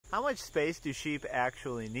How much space do sheep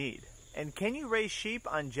actually need? And can you raise sheep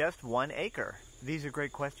on just 1 acre? These are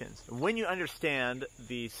great questions. When you understand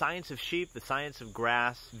the science of sheep, the science of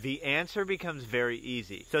grass, the answer becomes very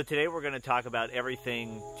easy. So today we're going to talk about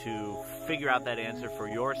everything to figure out that answer for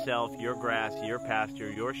yourself, your grass, your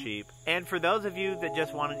pasture, your sheep. And for those of you that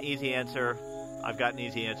just want an easy answer, I've got an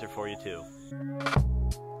easy answer for you too.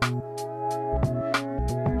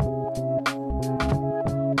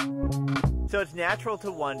 So it's natural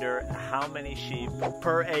to wonder how many sheep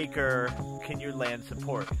per acre can your land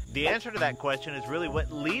support? The answer to that question is really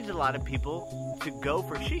what leads a lot of people to go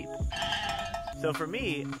for sheep. So for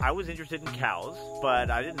me, I was interested in cows,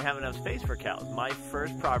 but I didn't have enough space for cows. My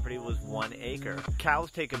first property was 1 acre.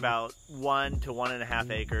 Cows take about 1 to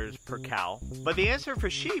 1.5 acres per cow. But the answer for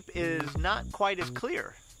sheep is not quite as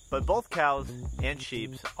clear. But both cows and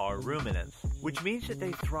sheep are ruminants, which means that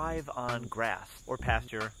they thrive on grass or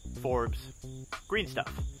pasture, forbs, green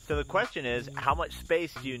stuff. So the question is, how much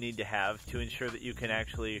space do you need to have to ensure that you can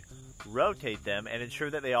actually rotate them and ensure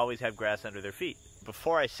that they always have grass under their feet?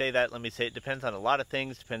 Before I say that, let me say it depends on a lot of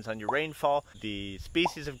things. It depends on your rainfall, the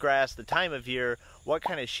species of grass, the time of year, what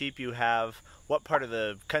kind of sheep you have, what part of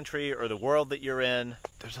the country or the world that you're in.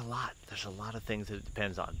 There's a lot of things that it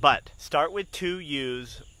depends on. But start with 2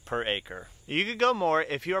 ewes per acre. You could go more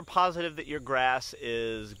if you are positive that your grass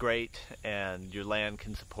is great and your land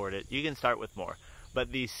can support it. You can start with more.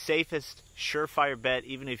 But the safest, surefire bet,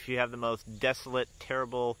 even if you have the most desolate,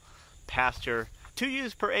 terrible pasture, 2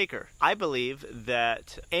 ewes per acre. I believe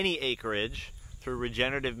that any acreage through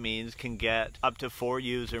regenerative means can get up to 4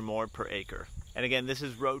 ewes or more per acre. And again, this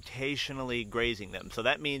is rotationally grazing them. So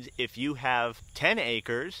that means if you have 10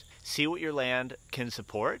 acres, see what your land can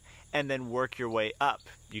support and then work your way up.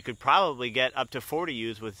 You could probably get up to 40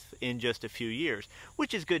 ewes within just a few years,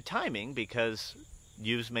 which is good timing because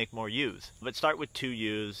ewes make more ewes. But start with 2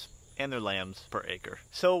 ewes and their lambs per acre.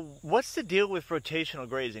 So what's the deal with rotational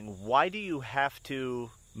grazing? Why do you have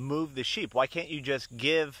to move the sheep? Why can't you just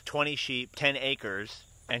give 20 sheep 10 acres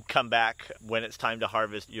and come back when it's time to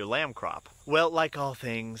harvest your lamb crop? Well, like all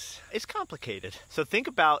things, it's complicated. So think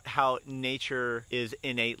about how nature is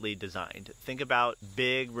innately designed. Think about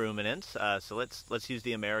big ruminants. So let's use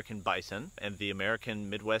the American bison and the American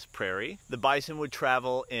Midwest prairie. The bison would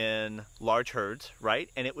travel in large herds, right?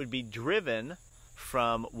 And it would be driven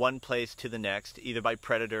from one place to the next, either by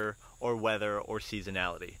predator or weather or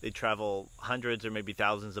seasonality. They travel hundreds or maybe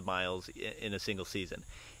thousands of miles in a single season.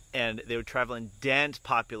 And they would travel in dense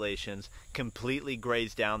populations, completely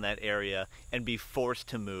graze down that area, and be forced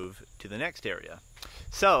to move to the next area.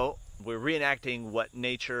 So we're reenacting what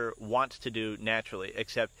nature wants to do naturally,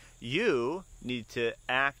 except you need to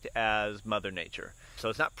act as Mother Nature. So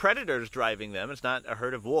it's not predators driving them, it's not a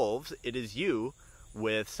herd of wolves, it is you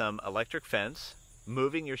with some electric fence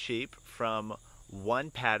moving your sheep from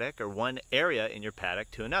one paddock or one area in your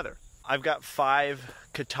paddock to another. I've got 5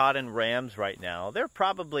 Katahdin rams right now. They're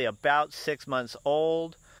probably about 6 months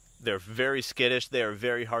old. They're very skittish. They're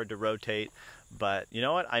very hard to rotate. But you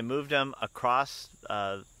know what? I moved them across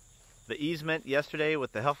the easement yesterday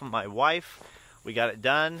with the help of my wife. We got it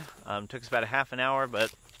done. Took us about a half an hour,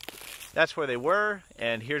 but that's where they were,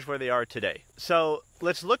 and here's where they are today. So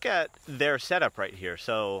let's look at their setup right here.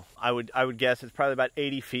 So I would guess it's probably about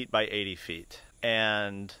 80 feet by 80 feet.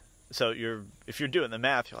 And so if you're doing the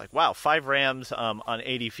math, you're like, wow, 5 rams on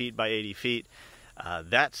 80 feet by 80 feet.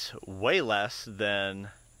 That's way less than,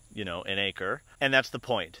 an acre. And that's the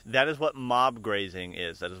point. That is what mob grazing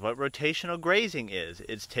is. That is what rotational grazing is.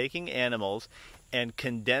 It's taking animals and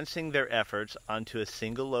condensing their efforts onto a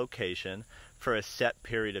single location for a set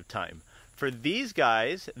period of time. For these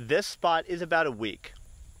guys, this spot is about a week.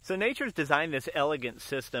 So nature's designed this elegant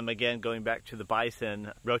system, again, going back to the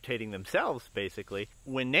bison rotating themselves, basically.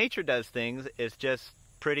 When nature does things, it's just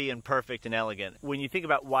pretty and perfect and elegant. When you think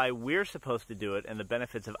about why we're supposed to do it and the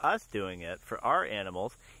benefits of us doing it for our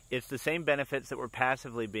animals, it's the same benefits that were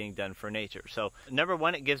passively being done for nature. So, number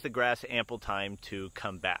one, it gives the grass ample time to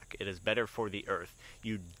come back. It is better for the earth.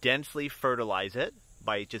 You densely fertilize it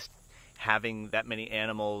by just having that many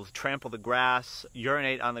animals trample the grass,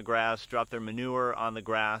 urinate on the grass, drop their manure on the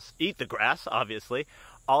grass, eat the grass, obviously.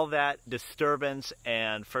 All that disturbance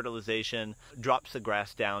and fertilization drops the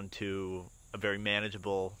grass down to a very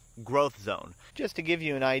manageable growth zone. Just to give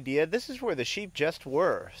you an idea, this is where the sheep just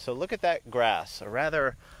were. So look at that grass, or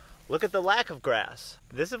rather, look at the lack of grass.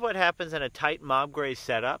 This is what happens in a tight mob graze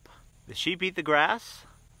setup. The sheep eat the grass,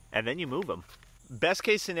 and then you move them. Best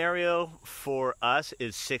case scenario for us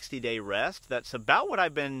is 60-day rest. That's about what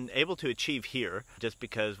I've been able to achieve here, just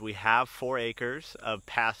because we have 4 acres of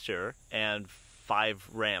pasture and 5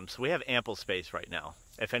 rams. So we have ample space right now.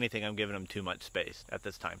 If anything, I'm giving them too much space at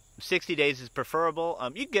this time. 60 days is preferable.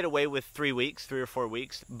 You can get away with 3 weeks, 3 or 4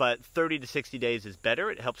 weeks, but 30 to 60 days is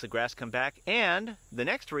better. It helps the grass come back. And the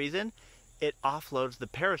next reason, it offloads the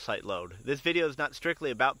parasite load. This video is not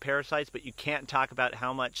strictly about parasites, but you can't talk about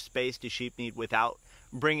how much space do sheep need without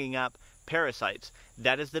bringing up parasites.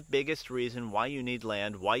 That is the biggest reason why you need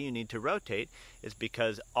land, why you need to rotate, is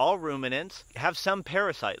because all ruminants have some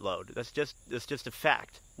parasite load. That's just a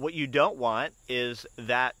fact. What you don't want is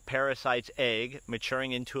that parasite's egg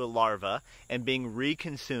maturing into a larva and being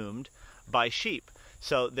reconsumed by sheep.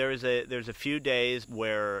 So there's a few days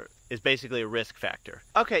where it's basically a risk factor.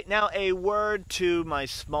 Okay, now a word to my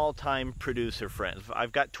small-time producer friends.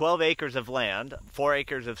 I've got 12 acres of land, 4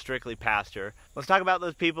 acres of strictly pasture. Let's talk about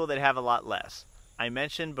those people that have a lot less. I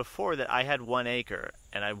mentioned before that I had 1 acre,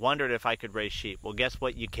 and I wondered if I could raise sheep. Well, guess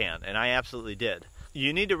what? You can, and I absolutely did.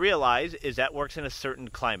 You need to realize is that works in a certain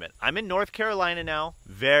climate. I'm in North Carolina now,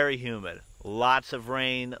 very humid. Lots of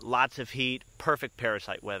rain, lots of heat, perfect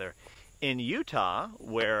parasite weather. In Utah,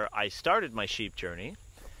 where I started my sheep journey,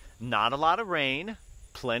 not a lot of rain,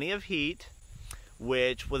 plenty of heat,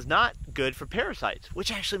 which was not good for parasites,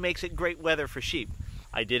 which actually makes it great weather for sheep.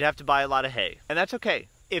 I did have to buy a lot of hay, and that's okay.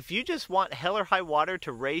 If you just want hell or high water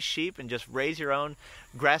to raise sheep and just raise your own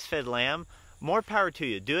grass-fed lamb, more power to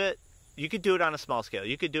you. Do it. You could do it on a small scale.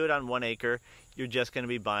 You could do it on 1 acre. You're just going to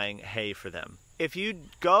be buying hay for them. If you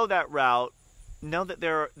go that route, know that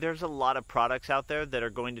there's a lot of products out there that are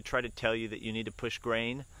going to try to tell you that you need to push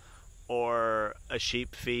grain or a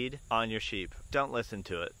sheep feed on your sheep. Don't listen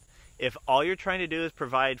to it. If all you're trying to do is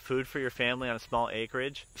provide food for your family on a small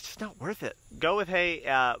acreage, it's just not worth it. Go with hay,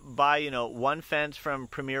 buy 1 fence from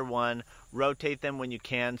Premier One, rotate them when you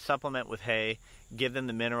can, supplement with hay, give them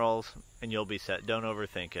the minerals, and you'll be set. Don't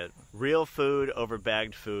overthink it. Real food over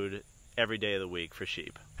bagged food every day of the week for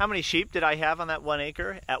sheep. How many sheep did I have on that 1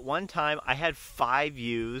 acre? At one time, I had 5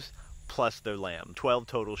 ewes plus their lamb, 12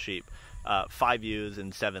 total sheep, 5 ewes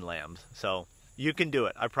and 7 lambs. So you can do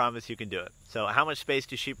it. I promise you can do it. So how much space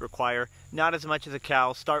do sheep require? Not as much as a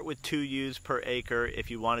cow. Start with 2 ewes per acre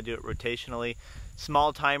if you want to do it rotationally.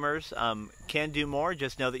 Small timers can do more.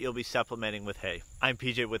 Just know that you'll be supplementing with hay. I'm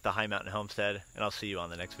PJ with the High Mountain Homestead, and I'll see you on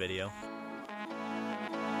the next video.